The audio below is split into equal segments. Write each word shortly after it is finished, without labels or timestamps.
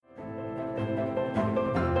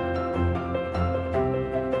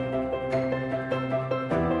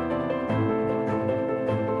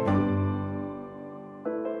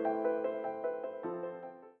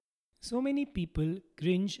So many people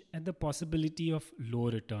cringe at the possibility of low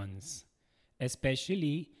returns,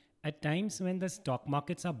 especially at times when the stock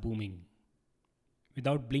markets are booming.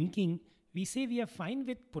 Without blinking, we say we are fine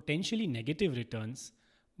with potentially negative returns,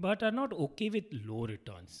 but are not okay with low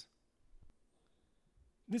returns.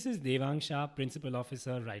 This is Devang Shah, Principal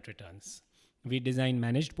Officer, Right Returns. We design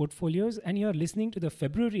managed portfolios, and you are listening to the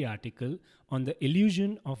February article on the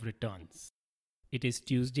illusion of returns. It is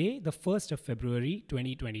Tuesday, the 1st of February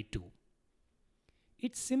 2022.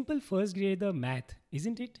 It's simple first grader math,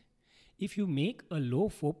 isn't it? If you make a low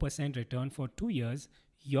 4% return for 2 years,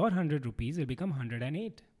 your 100 rupees will become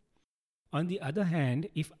 108. On the other hand,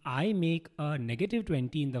 if I make a negative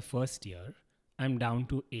 20 in the first year, I'm down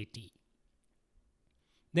to 80.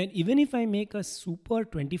 Then even if I make a super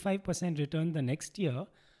 25% return the next year,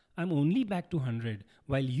 I'm only back to 100,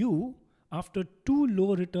 while you, after 2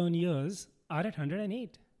 low return years, are at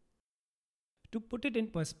 108. To put it in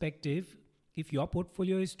perspective, if your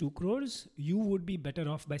portfolio is 2 crores, you would be better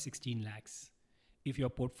off by 16 lakhs. If your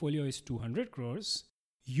portfolio is 200 crores,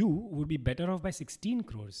 you would be better off by 16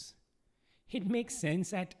 crores. It makes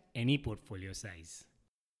sense at any portfolio size.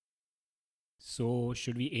 So,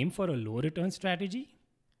 should we aim for a low return strategy?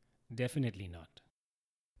 Definitely not.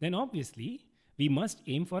 Then obviously, we must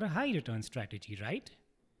aim for a high return strategy, right?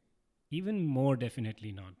 Even more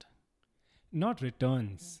definitely not. Not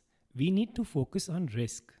returns. We need to focus on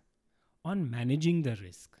risk, on managing the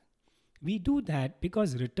risk. We do that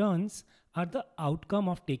because returns are the outcome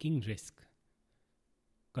of taking risk.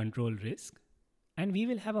 Control risk, and we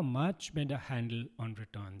will have a much better handle on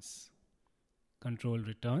returns. Control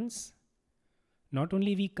returns. Not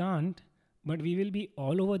only we can't, but we will be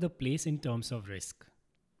all over the place in terms of risk.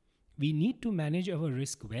 We need to manage our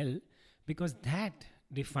risk well because that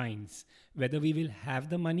defines whether we will have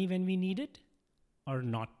the money when we need it or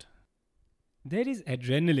not. There is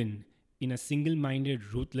adrenaline in a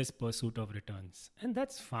single-minded, ruthless pursuit of returns, and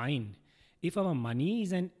that's fine if our money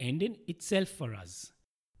is an end in itself for us.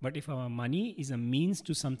 But if our money is a means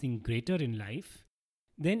to something greater in life,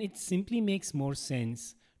 then it simply makes more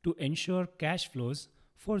sense to ensure cash flows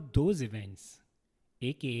for those events,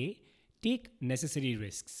 aka take necessary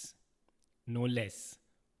risks. No less,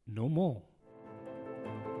 no more.